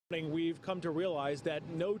We've come to realize that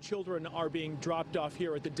no children are being dropped off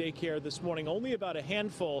here at the daycare this morning. Only about a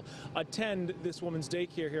handful attend this woman's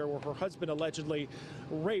daycare here, where her husband allegedly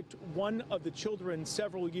raped one of the children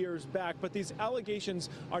several years back. But these allegations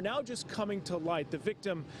are now just coming to light. The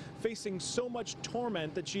victim facing so much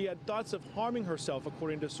torment that she had thoughts of harming herself,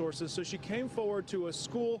 according to sources. So she came forward to a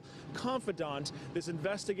school confidant. This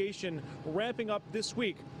investigation ramping up this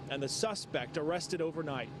week, and the suspect arrested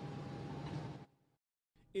overnight.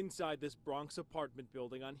 Inside this Bronx apartment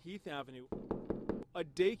building on Heath Avenue, a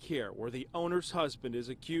daycare where the owner's husband is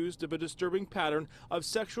accused of a disturbing pattern of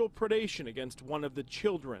sexual predation against one of the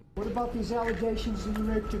children. What about these allegations that you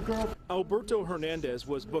raped your girl? Alberto Hernandez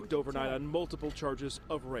was booked overnight on multiple charges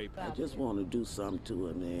of rape. I just want to do something to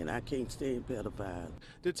him, man. I can't stand pedophile.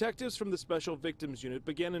 Detectives from the Special Victims Unit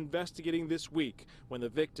began investigating this week when the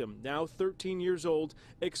victim, now 13 years old,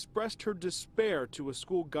 expressed her despair to a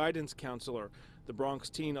school guidance counselor. The Bronx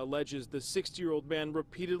teen alleges the 60-year-old man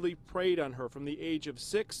repeatedly preyed on her from the age of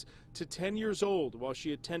 6 to 10 years old while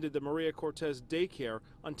she attended the Maria Cortez Day Care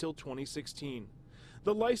until 2016.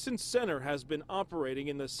 The licensed center has been operating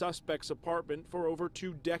in the suspect's apartment for over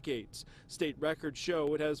 2 decades. State records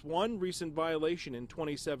show it has one recent violation in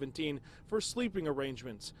 2017 for sleeping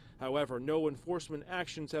arrangements. However, no enforcement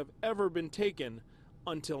actions have ever been taken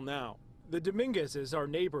until now. The Dominguezes are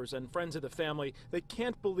neighbors and friends of the family. They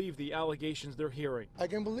can't believe the allegations they're hearing. I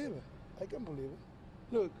can't believe it. I can't believe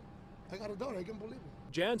it. Look, I got a daughter. I can't believe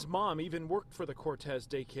it. Jan's mom even worked for the Cortez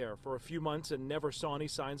Daycare for a few months and never saw any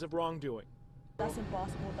signs of wrongdoing. That's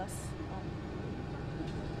impossible.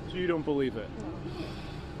 So you don't believe it? No.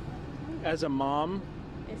 As a mom?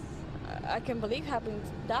 I can believe having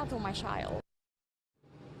that to my child.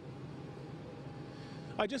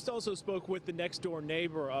 I just also spoke with the next door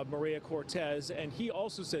neighbor of Maria Cortez, and he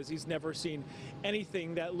also says he's never seen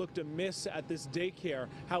anything that looked amiss at this daycare.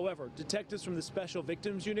 However, detectives from the Special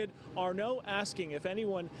Victims Unit are now asking if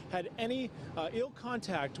anyone had any ill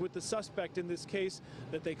contact with the suspect in this case,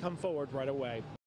 that they come forward right away.